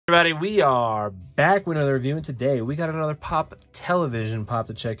Everybody, we are back with another review, and today we got another pop television pop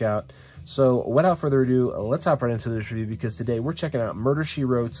to check out. So without further ado, let's hop right into this review, because today we're checking out Murder, She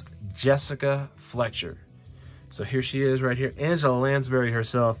Wrote's Jessica Fletcher. So here she is right here, Angela Lansbury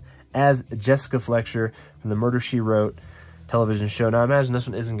herself as Jessica Fletcher from the Murder, She Wrote television show. Now I imagine this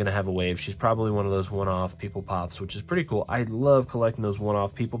one isn't going to have a wave. She's probably one of those one-off people pops, which is pretty cool. I love collecting those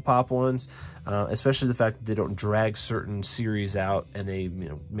one-off people pop ones, especially the fact that they don't drag certain series out and they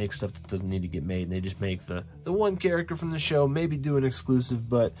make stuff that doesn't need to get made, and they just make the one character from the show, maybe do an exclusive,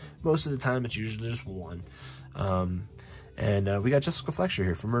 but most of the time it's usually just one. We got Jessica Fletcher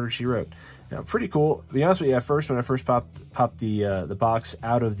here from Murder, She Wrote. Now, pretty cool. To be honest with you, at first, when I first popped the box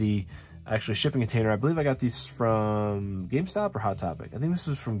out of the actually shipping container, I believe I got these from GameStop or Hot Topic. I think this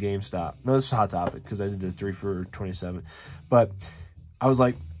was from GameStop. No, this was Hot Topic, because I did the 3 for $27. But I was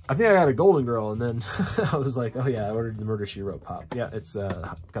like, I think I got a Golden Girl, and then I was like, oh yeah, I ordered the Murder, She Wrote pop. Yeah, it's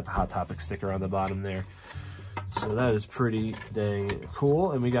got the Hot Topic sticker on the bottom there. So that is pretty dang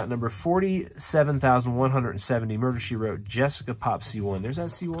cool. And we got number 47,170, Murder, She Wrote, Jessica Pop C1. There's that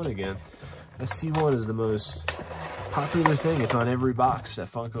C1 again. That C1 is the most popular thing. It's on every box that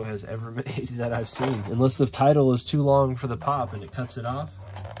Funko has ever made that I've seen. Unless the title is too long for the pop and it cuts it off.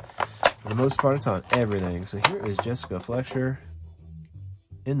 For the most part, it's on everything. So here is Jessica Fletcher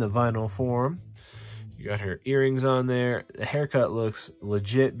in the vinyl form. You got her earrings on there. The haircut looks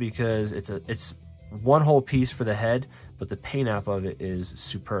legit because it's one whole piece for the head, but the paint app of it is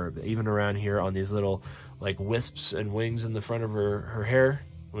superb. Even around here on these little like wisps and wings in the front of her hair.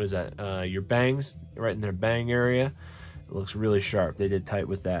 What is that? Your bangs, right in their bang area. It looks really sharp. They did tight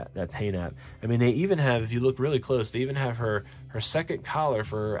with that paint app. I mean, they even have, if you look really close, they even have her second collar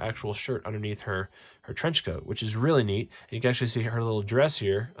for her actual shirt underneath her trench coat, which is really neat. And you can actually see her little dress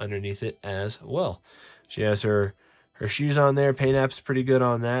here underneath it as well. She has her shoes on there. Paint app's pretty good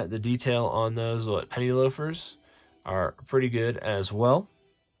on that. The detail on those penny loafers are pretty good as well.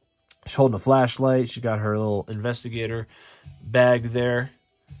 She's holding a flashlight. She got her little investigator bag there.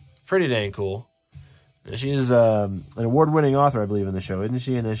 Pretty dang cool. She's an award-winning author, I believe, in the show, isn't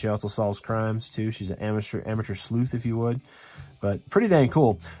she? And then she also solves crimes, too. She's an amateur sleuth, if you would. But pretty dang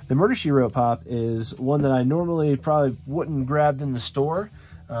cool. The Murder, She Wrote pop is one that I normally probably wouldn't grabbed in the store.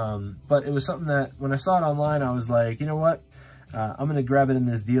 But it was something that, when I saw it online, I was like, you know what? I'm going to grab it in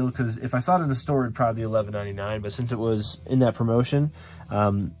this deal, because if I saw it in the store, it'd probably be $11.99. But since it was in that promotion,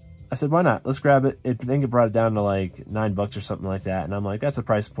 I said, why not? Let's grab it. I think it brought it down to like $9 or something like that. And I'm like, that's a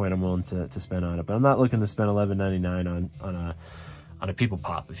price point I'm willing to spend on it. But I'm not looking to spend $11.99 on a people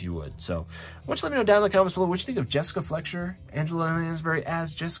pop, if you would. So why don't you let me know down in the comments below what you think of Jessica Fletcher, Angela Lansbury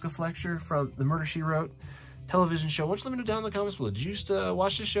as Jessica Fletcher from the Murder, She Wrote television show. Why don't you let me know down in the comments below. Did you used to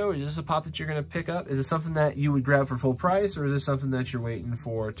watch this show? Or is this a pop that you're going to pick up? Is it something that you would grab for full price? Or is this something that you're waiting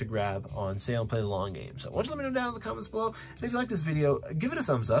for to grab on sale and play the long game? So why don't you let me know down in the comments below. And if you like this video, give it a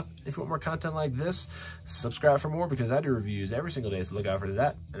thumbs up. If you want more content like this, subscribe for more, because I do reviews every single day. So look out for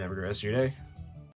that. And have a great rest of your day.